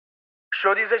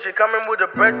Shorty said she coming with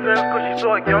her brethren, cause she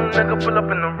saw a young nigga pull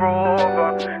up in the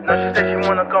Rover. Now she said she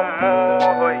wanna come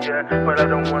over, yeah, but I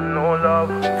don't want no love.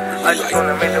 I just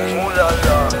wanna make the moolah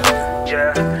la,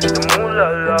 yeah, the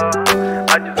moolah la.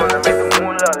 I just wanna make the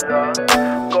moolah la.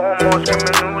 Go home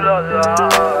screaming moolah la,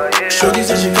 yeah. Shorty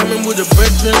said she coming with her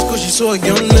brethren, cause she saw a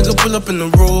young nigga pull up in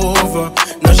the Rover.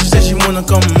 Now she said she wanna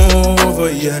come over,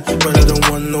 yeah, but I don't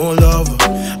want no love.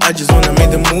 I just wanna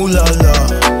make the moolah la,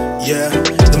 yeah,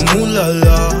 the moolah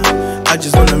la. I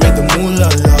just wanna make the moolah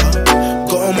la.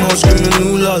 Got 'em all screaming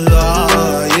ooh la la,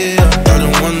 yeah. I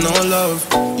don't want no love.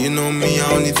 You know me,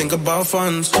 I only think about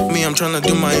funds. Me, I'm tryna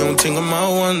do my own thing on my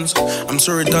ones. I'm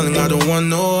sorry, darling, I don't want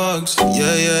no hugs.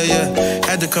 Yeah, yeah, yeah.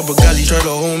 Had a couple galleys try to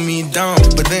hold me down,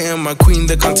 but they ain't my queen,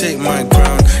 they can't take my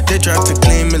crown. They tried to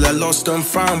claim it, I lost and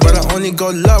found, but I only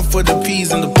got love for the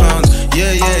peas and the pounds.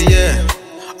 Yeah, yeah, yeah.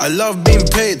 I love being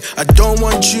paid. I don't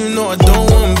want you, no, I don't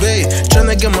want bae.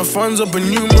 Tryna get my funds up a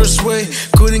numerous way.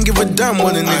 Couldn't give a damn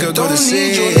what a nigga gotta say.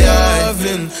 I don't need your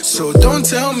loving, so don't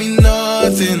tell me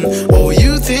nothing. Oh,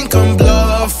 you think I'm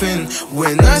bluffing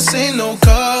when I say no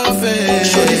coffee.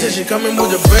 Shorty said she coming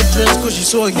with her brethren, cause she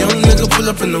saw a young nigga pull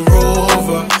up in the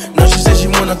Rover. Now she said she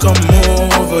wanna come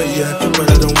over, yeah,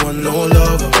 but I don't want no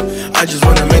love. I just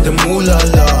wanna make the moolah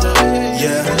la,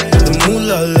 yeah, the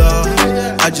moolah la.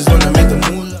 I just wanna make the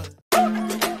moolah.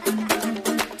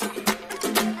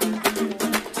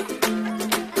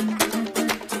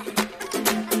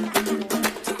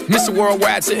 Mr.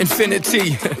 Worldwide to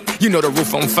infinity, you know the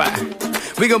roof on fire.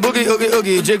 We gon' boogie, oogie,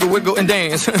 oogie, jiggle, wiggle, and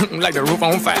dance like the roof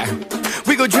on fire.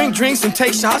 We go drink drinks and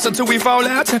take shots until we fall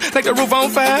out like the roof on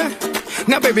fire.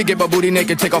 Now baby, get my booty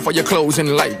naked, take off all your clothes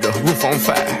and light the roof on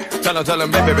fire. Tell her,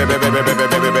 baby, baby, baby, baby,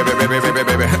 baby, baby, baby, baby,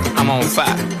 baby, I'm on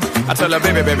fire. I tell her,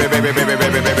 baby, baby, baby, baby,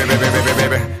 baby, baby, baby,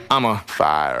 baby, I'm a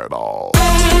fireball.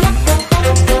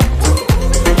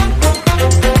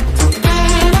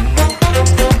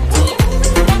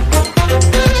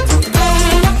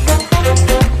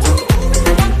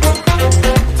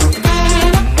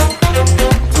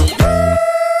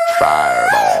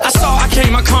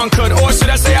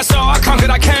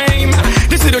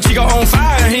 On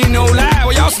fire, he no lie.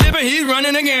 Well, y'all slipping, he's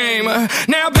running the game.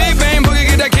 Now, big bang boogie,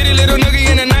 get that kitty little noogie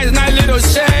in a nice, nice little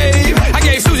shave. I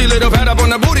gave Susie a little pat up on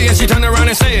the booty, and she turned around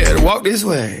and said, "Walk this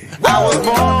way." I was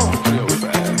born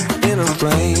in a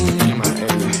plane.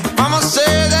 Mama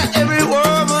said that every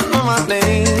word would know my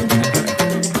name.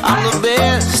 I'm the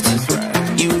best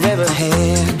you've ever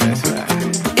had.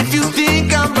 If you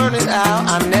think I'm burning out,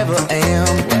 I never am.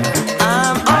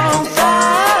 I'm on fire.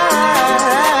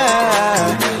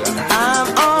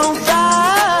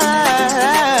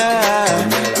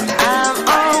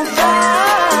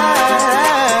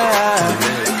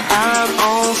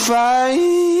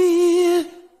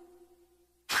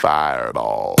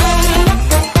 Fireball.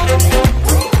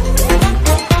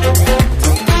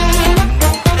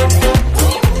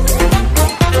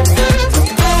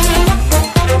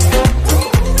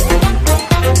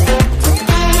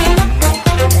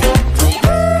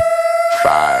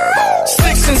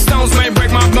 Sticks and stones may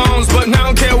break my bones, but I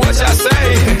don't care what y'all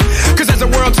say. Cause as the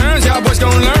world turns, y'all boys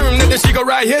gon' learn that this Chico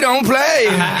right here don't play.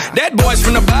 That boy's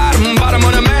from the bottom, bottom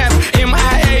of the map,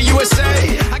 MIA,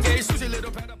 USA. I gave Susie a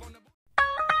little pat up on the...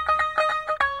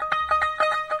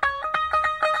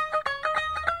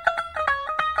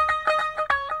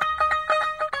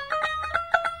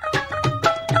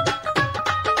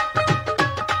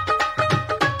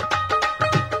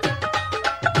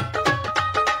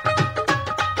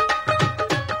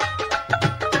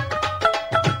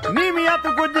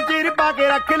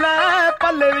 रख लै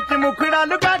पल्ले विच मुखड़ा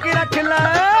लुका के रख लै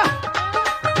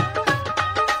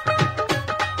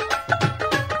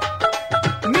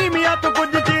नीमिया तो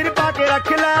कुछ चीर पा के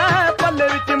रख लै पल्ले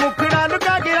विच मुखड़ा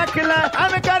लुका के रख लै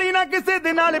एवें करी ना किसे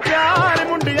दे नाल प्यार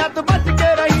मुंडिया तो बच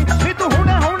के रही नी तू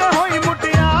हुणे हुणे होई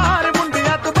मुटियार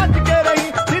मुंडिया तो बच के रही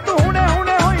नी तू हुणे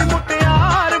हुणे होई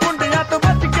मुटियार मुंडिया तो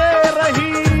बच के रही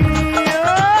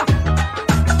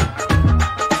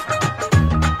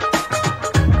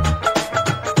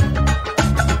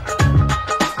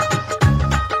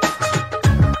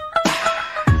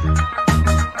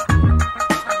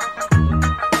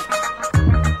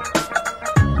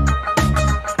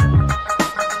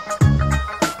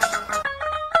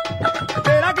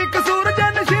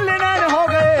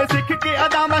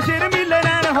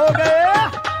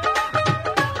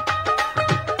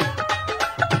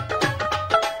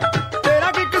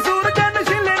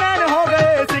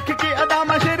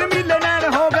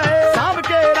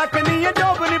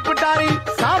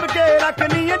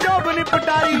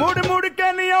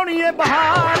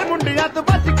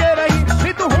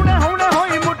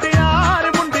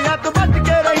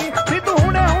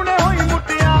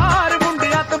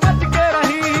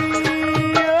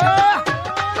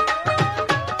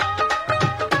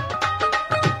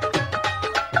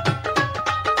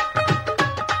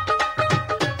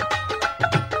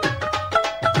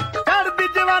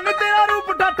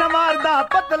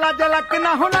पतला जलक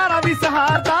ना हुनारा भी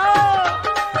सहारदा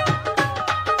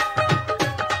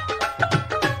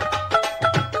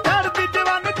कर दी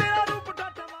जवानी तेरा रूप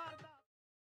ठाठा मारदा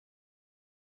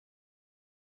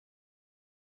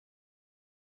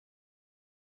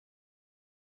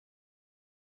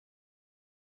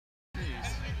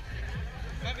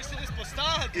Ma vi siete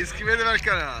spostati? Iscrivetevi al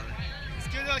canale.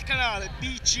 Iscrivetevi al canale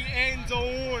BC Enzo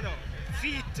 1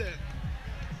 Fit.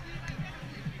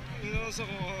 Non lo so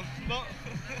come. Boh.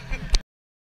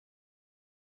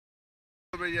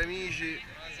 Per gli amici.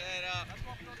 Buonasera.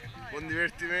 Buon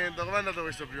divertimento. Com'è andato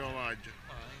questo primo maggio?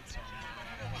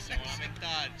 Insomma, possiamo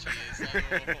lamentarci.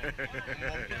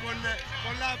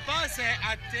 Con la base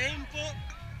a tempo,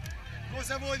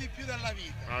 cosa vuoi di più dalla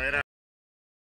vita? Ma veramente.